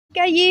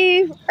Go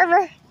you.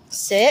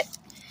 Sit.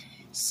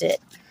 Sit.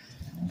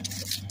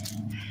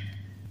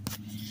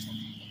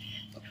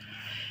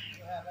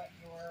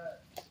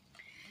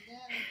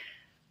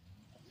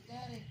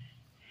 Daddy.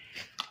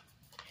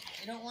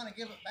 You don't want to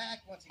give it back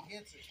once he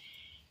gets it.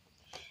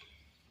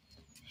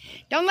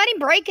 Don't let him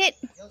break it.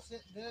 He'll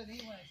sit and do it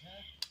anyways,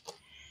 huh?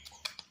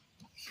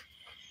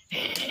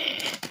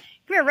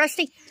 Come here,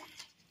 Rusty.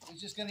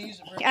 He's just going to use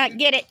it for a chew.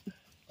 Get it.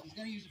 He's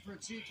going to use it for a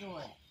chew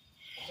toy.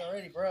 It's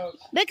already broke.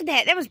 Look at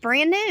that. That was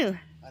brand new.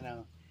 I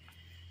know.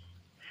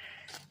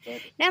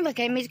 Now look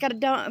at him. He's got a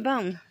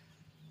bone.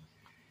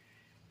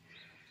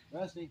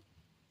 Rusty.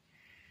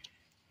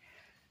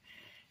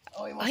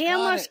 Oh, he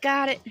almost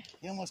got it.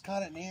 He almost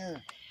caught it in the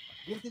air.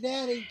 Give it to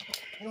Daddy.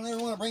 He don't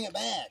ever want to bring it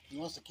back. He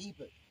wants to keep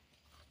it.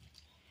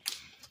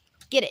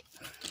 Get it.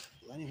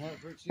 Let him have it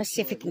for a chew Let's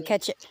see if he toy, can dude.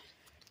 catch it.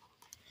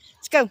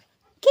 Let's go.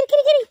 Kitty,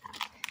 kitty, kitty.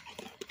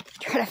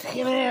 Try to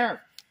Give it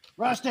here.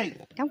 Rusty.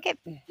 Don't get.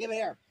 Give it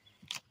here.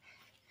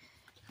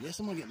 Yes,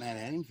 I'm going to get mad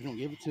at him if you don't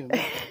give it to him. Come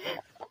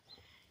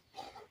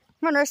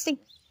on, Rusty.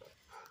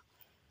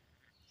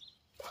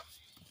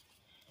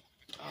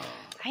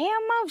 He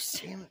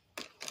almost. Damn it.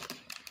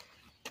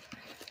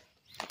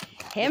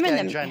 Him and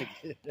them. Trying to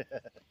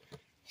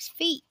His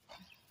feet.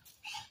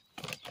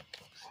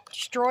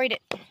 Destroyed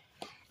it.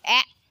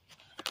 Ah.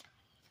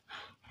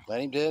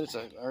 Let him do it. It's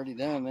already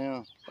done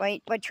now.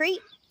 Wait, what treat?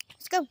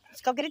 Let's go.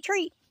 Let's go get a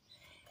treat.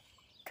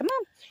 Come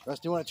on.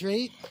 Rusty, want a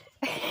treat?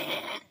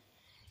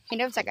 He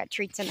knows I got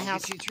treats in the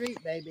house. Get you a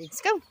treat, baby.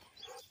 Let's go.